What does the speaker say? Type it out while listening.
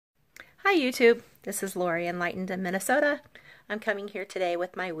Hi YouTube, this is Lori Enlightened in Minnesota. I'm coming here today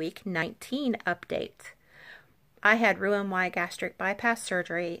with my week 19 update. I had RNY gastric bypass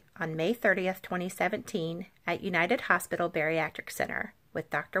surgery on May 30th, 2017 at United Hospital Bariatric Center with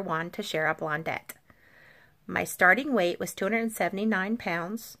Dr. Juan Teixeira Blondet. My starting weight was 279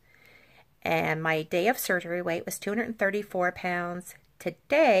 pounds and my day of surgery weight was 234 pounds.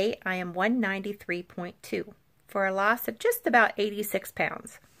 Today I am 193.2 for a loss of just about 86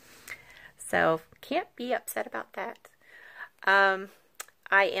 pounds. So can't be upset about that. I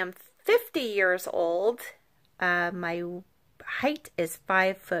am 50 years old. My height is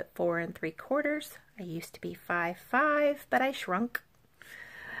 5'4 3/4". I used to be 5'5", but I shrunk.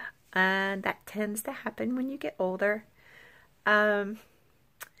 And that tends to happen when you get older. I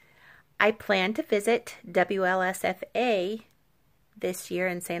plan to visit WLSFA this year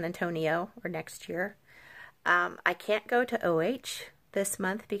in San Antonio, or next year. I can't go to OH this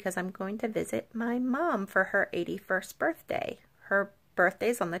month because I'm going to visit my mom for her 81st birthday. Her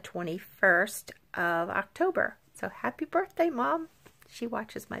birthday's on the 21st of October. So happy birthday, Mom. She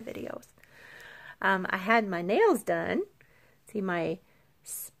watches my videos. I had my nails done. See my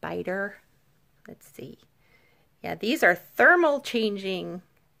spider? Let's see. Yeah, these are thermal changing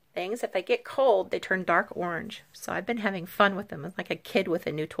things. If I get cold, they turn dark orange. So I've been having fun with them. It's like a kid with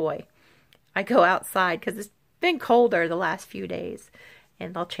a new toy. I go outside because it's been colder the last few days,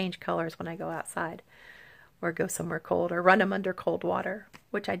 and they'll change colors when I go outside or go somewhere cold or run them under cold water,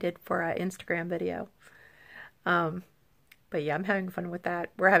 which I did for an Instagram video. But yeah, I'm having fun with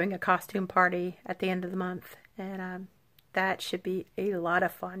that. We're having a costume party at the end of the month, and that should be a lot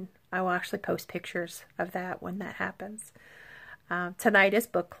of fun. I will actually post pictures of that when that happens. Tonight is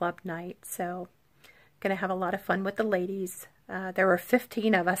book club night, so going to have a lot of fun with the ladies. There were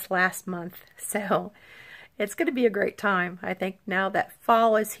 15 of us last month, so it's going to be a great time. I think now that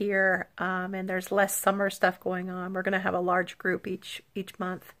fall is here and there's less summer stuff going on, we're going to have a large group each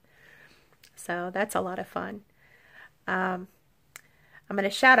month. So that's a lot of fun. I'm going to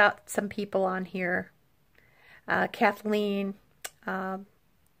shout out some people on here. Kathleen,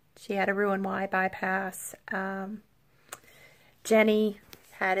 she had a RNY bypass. Jenny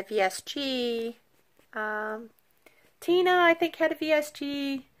had a VSG. Tina, I think, had a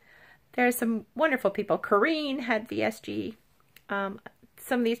VSG. There's some wonderful people. Corrine had VSG. Some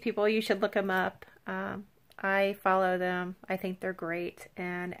of these people, you should look them up. I follow them. I think they're great.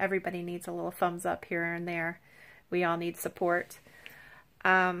 And everybody needs a little thumbs up here and there. We all need support.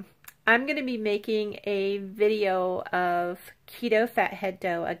 I'm going to be making a video of keto fathead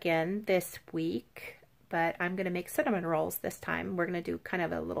dough again this week. But I'm going to make cinnamon rolls this time. We're going to do kind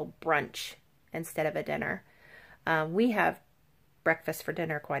of a little brunch instead of a dinner. We have breakfast for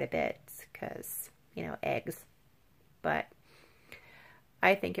dinner quite a bit because, you know, eggs. But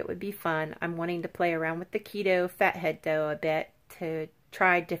I think it would be fun. I'm wanting to play around with the keto fathead dough a bit to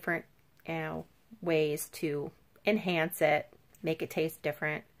try different, you know, ways to enhance it, make it taste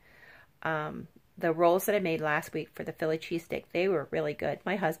different. The rolls that I made last week for the Philly cheesesteak, they were really good.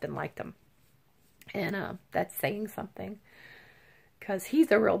 My husband liked them. And that's saying something, because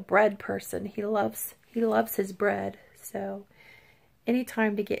he's a real bread person. He loves his bread. So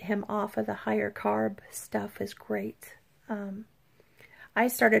anytime to get him off of the higher carb stuff is great. I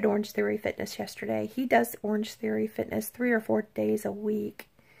started Orange Theory Fitness yesterday. He does Orange Theory Fitness 3 or 4 days a week.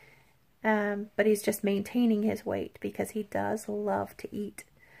 But he's just maintaining his weight because he does love to eat.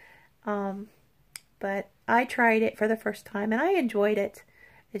 But I tried it for the first time and I enjoyed it.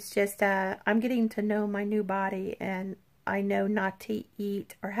 It's just, I'm getting to know my new body, and I know not to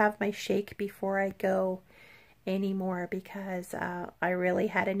eat or have my shake before I go anymore because I really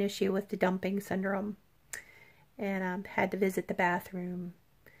had an issue with the dumping syndrome and had to visit the bathroom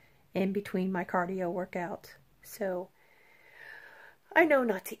in between my cardio workout. So I know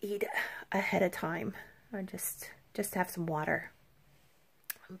not to eat ahead of time. I just have some water.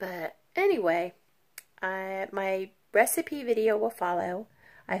 But anyway, my recipe video will follow.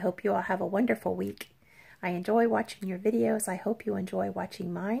 I hope you all have a wonderful week. I enjoy watching your videos. I hope you enjoy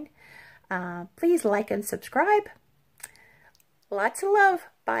watching mine. Please like and subscribe. Lots of love.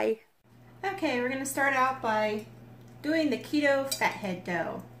 Bye. Okay, we're going to start out by doing the keto fathead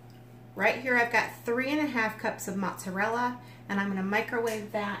dough. Right here I've got 3½ cups of mozzarella, and I'm going to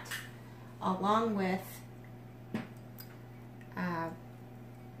microwave that along with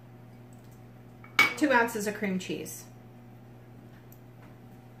 2 ounces of cream cheese.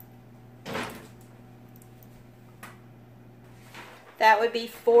 That would be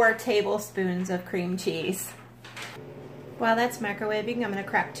 4 tablespoons of cream cheese. While that's microwaving, I'm going to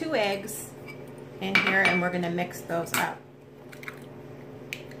crack 2 eggs in here and we're going to mix those up.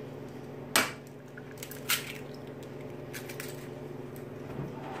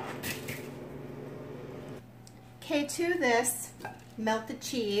 Okay, to this melted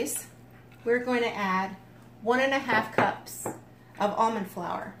cheese, we're going to add 1.5 cups of almond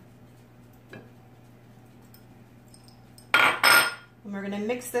flour. And we're going to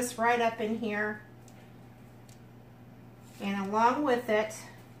mix this right up in here. And along with it,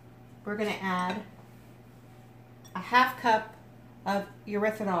 we're going to add a 1/2 cup of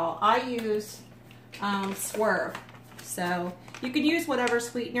erythritol. I use Swerve, so you can use whatever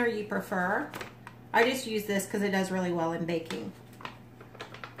sweetener you prefer. I just use this because it does really well in baking.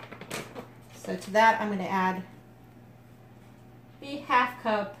 So to that, I'm going to add the 1/2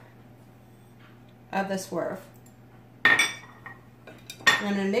 cup of the Swerve. And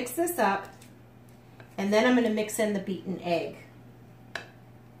I'm going to mix this up, and then I'm going to mix in the beaten egg.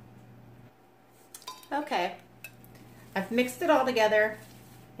 Okay, I've mixed it all together,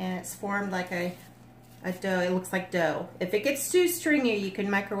 and it's formed like a dough. It looks like dough. If it gets too stringy, you can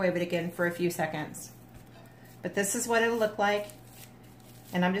microwave it again for a few seconds. But this is what it'll look like,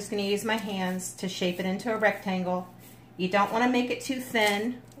 and I'm just going to use my hands to shape it into a rectangle. You don't want to make it too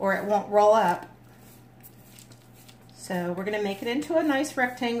thin or it won't roll up. So we're going to make it into a nice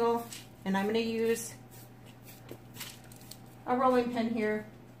rectangle, and I'm going to use a rolling pin here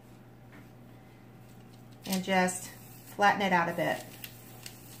and just flatten it out a bit.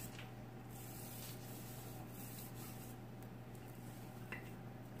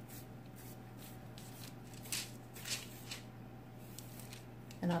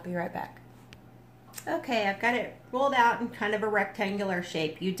 And I'll be right back. Okay, I've got it rolled out in kind of a rectangular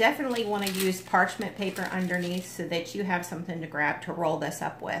shape. You definitely want to use parchment paper underneath so that you have something to grab to roll this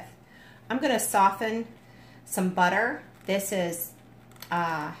up with. I'm going to soften some butter. This is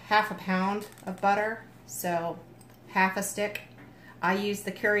 1/2 pound of butter, so 1/2 stick. I use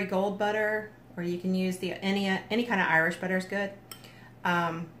the Curry Gold butter, or you can use the any kind of Irish butter is good,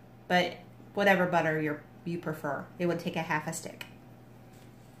 but whatever butter you prefer. It would take 1/2 stick.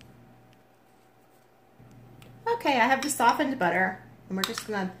 Okay, I have the softened butter, and we're just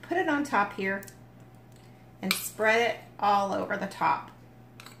going to put it on top here and spread it all over the top.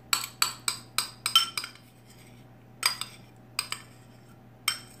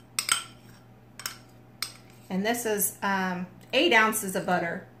 And this is 8 ounces of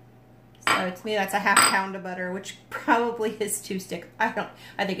butter. So to me that's a 1/2 pound of butter, which probably is 2 sticks. I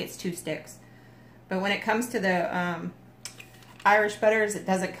think it's 2 sticks. But when it comes to the Irish butters, it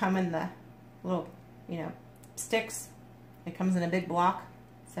doesn't come in the little, sticks. It comes in a big block.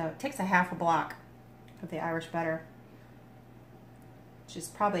 So it takes a 1/2 block of the Irish butter, which is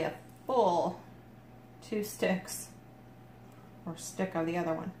probably a full 2 sticks, or stick of the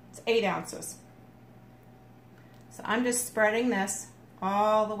other one. It's 8 ounces. So I'm just spreading this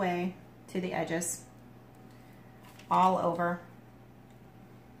all the way to the edges, all over,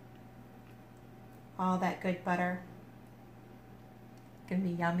 all that good butter. Gonna be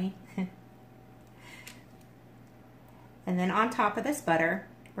yummy. And then on top of this butter,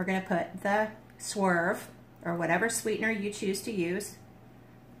 we're going to put the Swerve, or whatever sweetener you choose to use.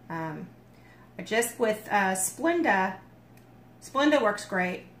 Just with Splenda works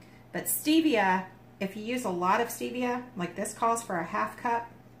great, but stevia, if you use a lot of stevia, like this calls for a 1/2 cup,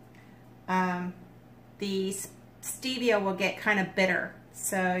 the stevia will get kind of bitter.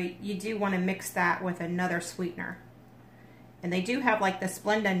 So you do want to mix that with another sweetener. And they do have like the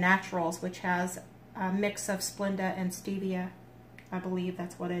Splenda Naturals, which has a mix of Splenda and stevia. I believe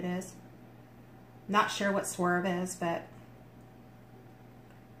that's what it is. Not sure what Swerve is, but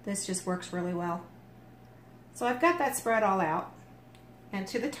this just works really well. So I've got that spread all out. And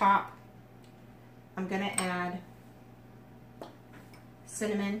to the top, I'm going to add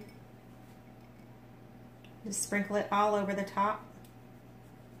cinnamon. Just sprinkle it all over the top.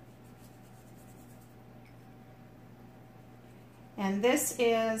 And this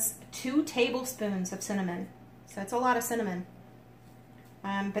is 2 tablespoons of cinnamon. So it's a lot of cinnamon.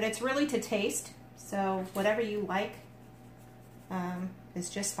 But it's really to taste. So whatever you like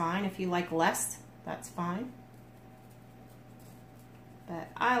is just fine. If you like less, that's fine. But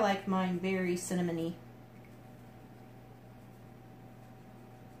I like mine very cinnamony.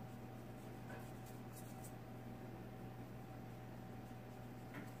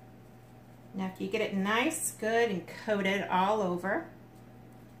 Now if you get it nice, good, and coated all over,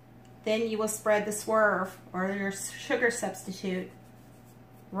 then you will spread the Swerve, or your sugar substitute,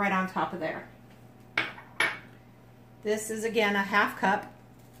 right on top of there. This is again a 1/2 cup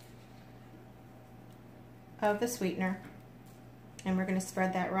of the sweetener, and we're going to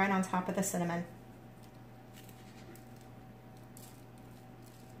spread that right on top of the cinnamon.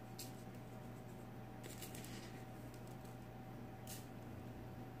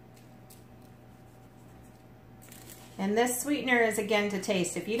 And this sweetener is again to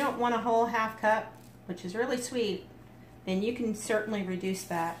taste. If you don't want a whole half cup, which is really sweet, then you can certainly reduce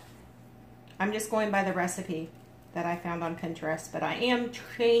that. I'm just going by the recipe that I found on Pinterest, but I am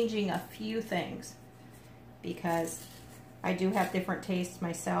changing a few things because I do have different tastes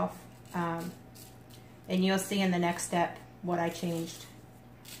myself. And you'll see in the next step what I changed.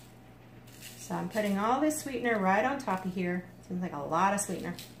 So I'm putting all this sweetener right on top of here. Seems like a lot of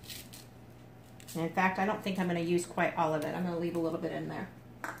sweetener. And in fact, I don't think I'm going to use quite all of it. I'm going to leave a little bit in there.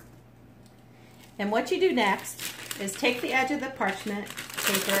 And what you do next is take the edge of the parchment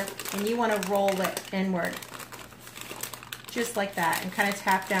paper and you want to roll it inward. Just like that, and kind of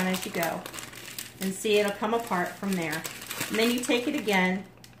tap down as you go. And see, it'll come apart from there. And then you take it again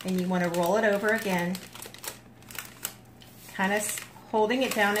and you want to roll it over again. Kind of holding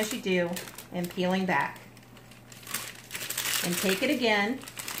it down as you do and peeling back. And take it again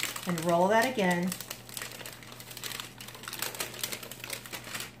and roll that again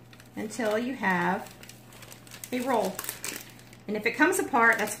until you have a roll. And if it comes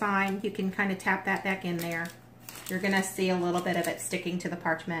apart, that's fine. You can kind of tap that back in there. You're going to see a little bit of it sticking to the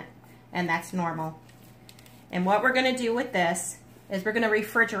parchment, and that's normal. And what we're going to do with this is we're going to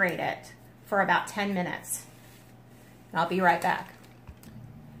refrigerate it for about 10 minutes. I'll be right back.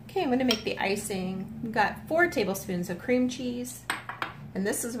 Okay, I'm going to make the icing. We've got 4 tablespoons of cream cheese, and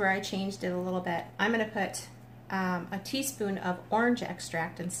this is where I changed it a little bit. I'm going to put a teaspoon of orange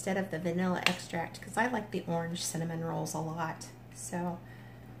extract instead of the vanilla extract because I like the orange cinnamon rolls a lot. So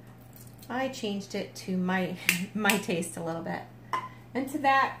I changed it to my taste a little bit. And to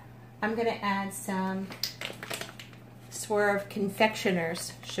that, I'm going to add some Swerve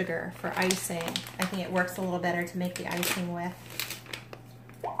confectioner's sugar for icing. I think it works a little better to make the icing with.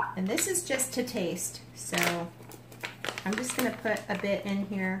 And this is just to taste, so I'm just going to put a bit in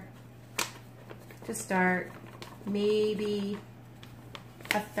here to start, maybe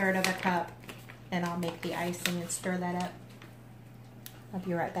 1/3 of a cup, and I'll make the icing and stir that up. I'll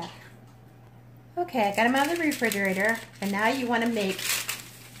be right back. Okay, I got them out of the refrigerator, and now you want to make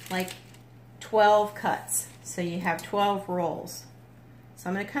like 12 cuts. So you have 12 rolls. So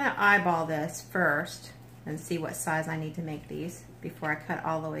I'm going to kind of eyeball this first and see what size I need to make these before I cut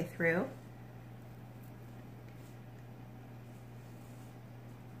all the way through.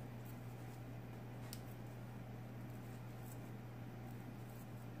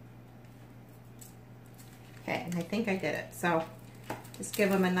 Okay, and I think I did it. So just give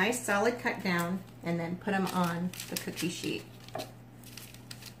them a nice solid cut down and then put them on the cookie sheet.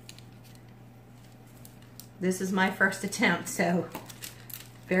 This is my first attempt, so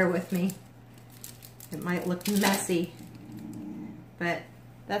bear with me. It might look messy, but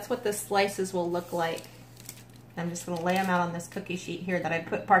that's what the slices will look like. I'm just going to lay them out on this cookie sheet here that I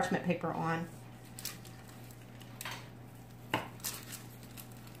put parchment paper on.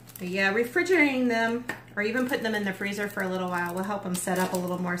 But yeah, refrigerating them or even putting them in the freezer for a little while will help them set up a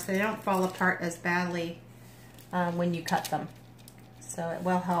little more so they don't fall apart as badly when you cut them. So it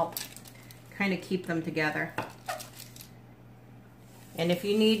will help kind of keep them together. And if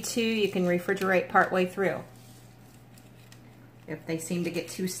you need to, you can refrigerate partway through if they seem to get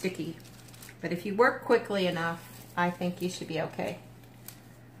too sticky. But if you work quickly enough, I think you should be okay.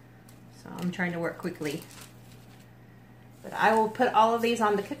 So I'm trying to work quickly. But I will put all of these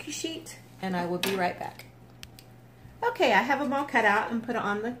on the cookie sheet and I will be right back. Okay, I have them all cut out and put it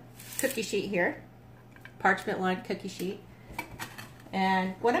on the cookie sheet here. Parchment lined cookie sheet.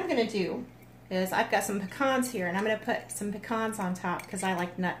 And what I'm going to do is I've got some pecans here, and I'm going to put some pecans on top because I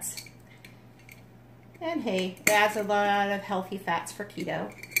like nuts. And hey, it adds a lot of healthy fats for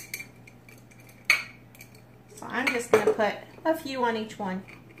keto. So I'm just going to put a few on each one.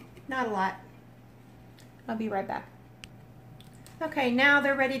 Not a lot. I'll be right back. Okay, now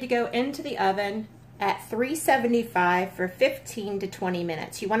they're ready to go into the oven at 375 for 15 to 20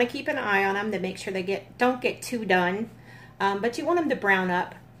 minutes. You want to keep an eye on them to make sure they don't get too done, but you want them to brown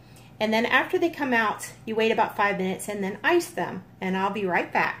up. And then after they come out, you wait about 5 minutes and then ice them. And I'll be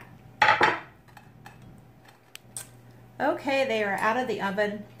right back. Okay, they are out of the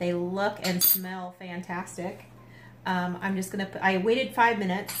oven. They look and smell fantastic. I'm just going to I waited 5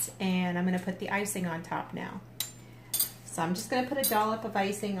 minutes and I'm going to put the icing on top now. So I'm just going to put a dollop of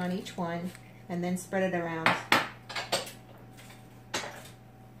icing on each one and then spread it around.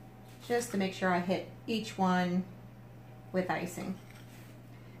 Just to make sure I hit each one with icing.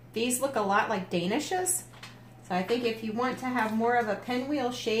 These look a lot like Danishes, so I think if you want to have more of a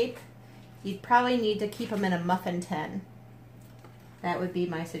pinwheel shape, you'd probably need to keep them in a muffin tin. That would be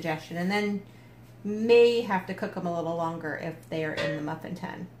my suggestion. And then may have to cook them a little longer if they are in the muffin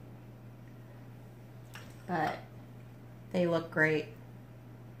tin. But They look great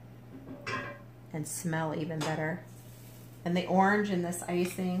and smell even better. And the orange in this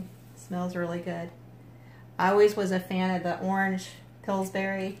icing smells really good. I always was a fan of the orange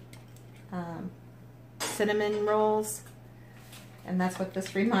Pillsbury cinnamon rolls, and that's what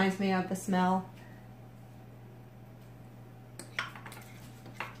this reminds me of, the smell.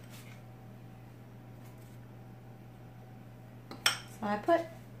 So I put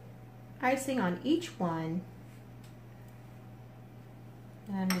icing on each one,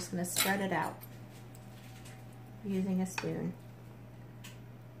 and I'm just going to spread it out using a spoon.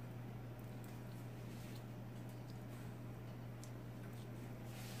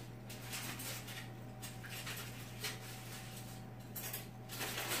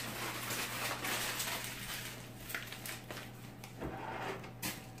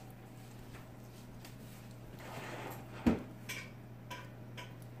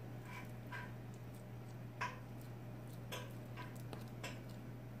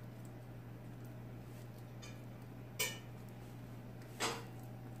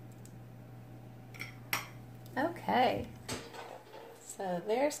 Okay, so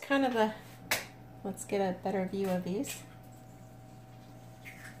there's kind of a, let's get a better view of these.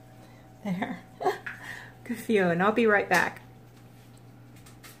 There, good view, and I'll be right back.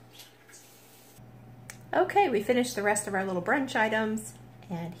 Okay, we finished the rest of our little brunch items,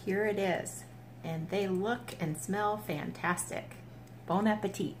 and here it is. And they look and smell fantastic. Bon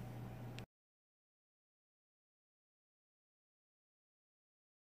appetit.